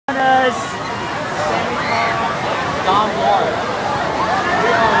Yes. Don Moore.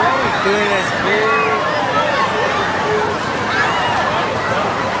 We're already doing this big.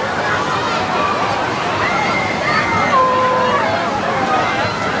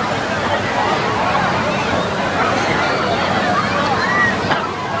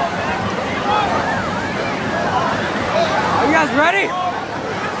 Are you guys ready?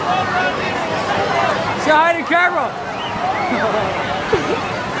 Say hi to camera.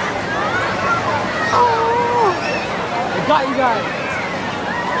 I got you guys.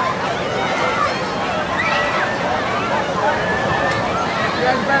 You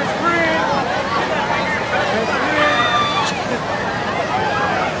guys better sprint.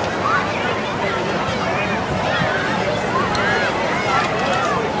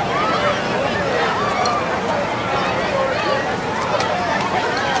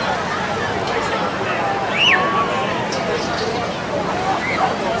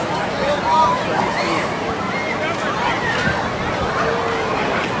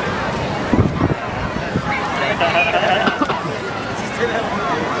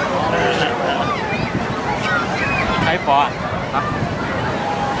 Hay bò hả?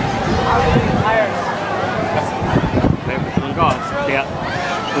 Đây của chúng có tiện.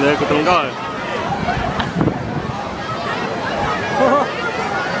 Đây của chúng có.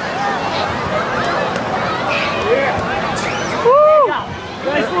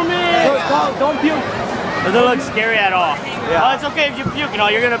 Don't puke. It doesn't look scary at all. Yeah. Oh, it's okay if you puke. You know,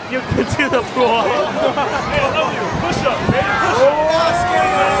 you're gonna puke into the pool. Hey, I love you. Push up, man. Push up.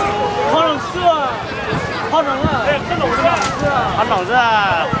 好冷是啊，好冷啊！哎，真冷是啊，是啊，好冷是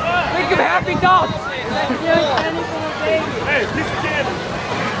啊。Make him happy dogs. Hey, piece of candy.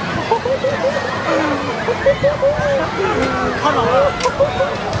 好冷啊！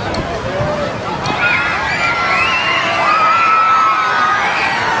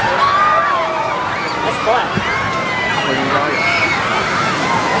 That's fun.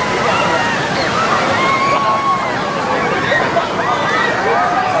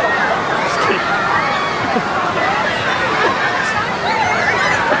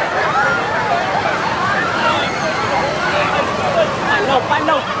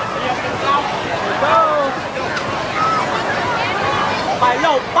 Bay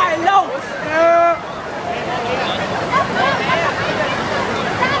lâu. Bay lâu.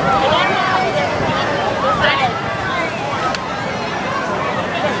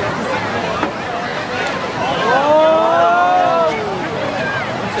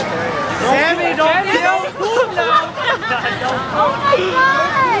 Sammy, don't poop now. Oh my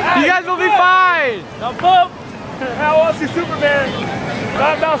God. You guys will be fine. Don't poop. I want to see Superman.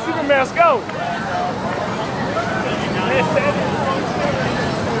 Drive down Superman, let's go.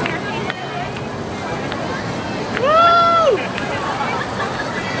 Woo!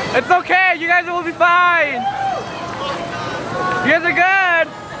 It's okay, you guys will be fine. You guys are good.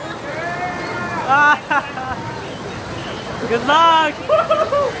 Good luck.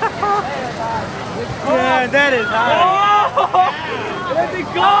 Yeah, that is high. Oh, let me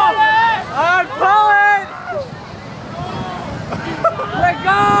go. Pull it. Let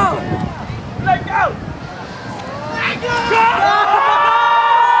go! Let go! Let go! Go!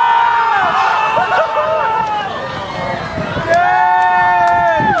 Yay!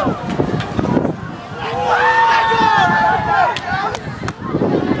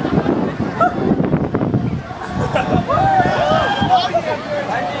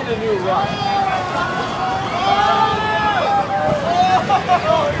 I need a new rock.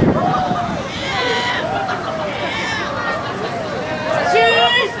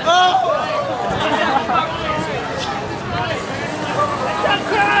 Cheese! Oh! Stop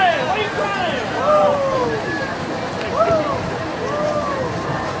crying! Why are you crying?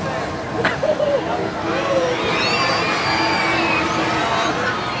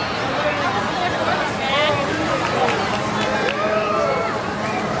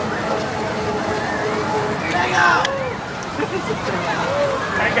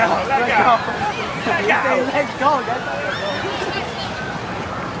 Let go! Let go! Let go! Let go!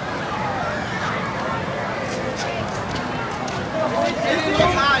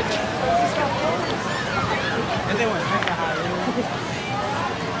 And then what?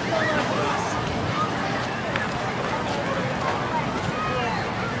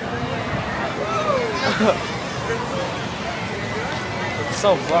 It's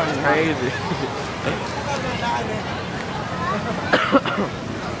so fun, crazy.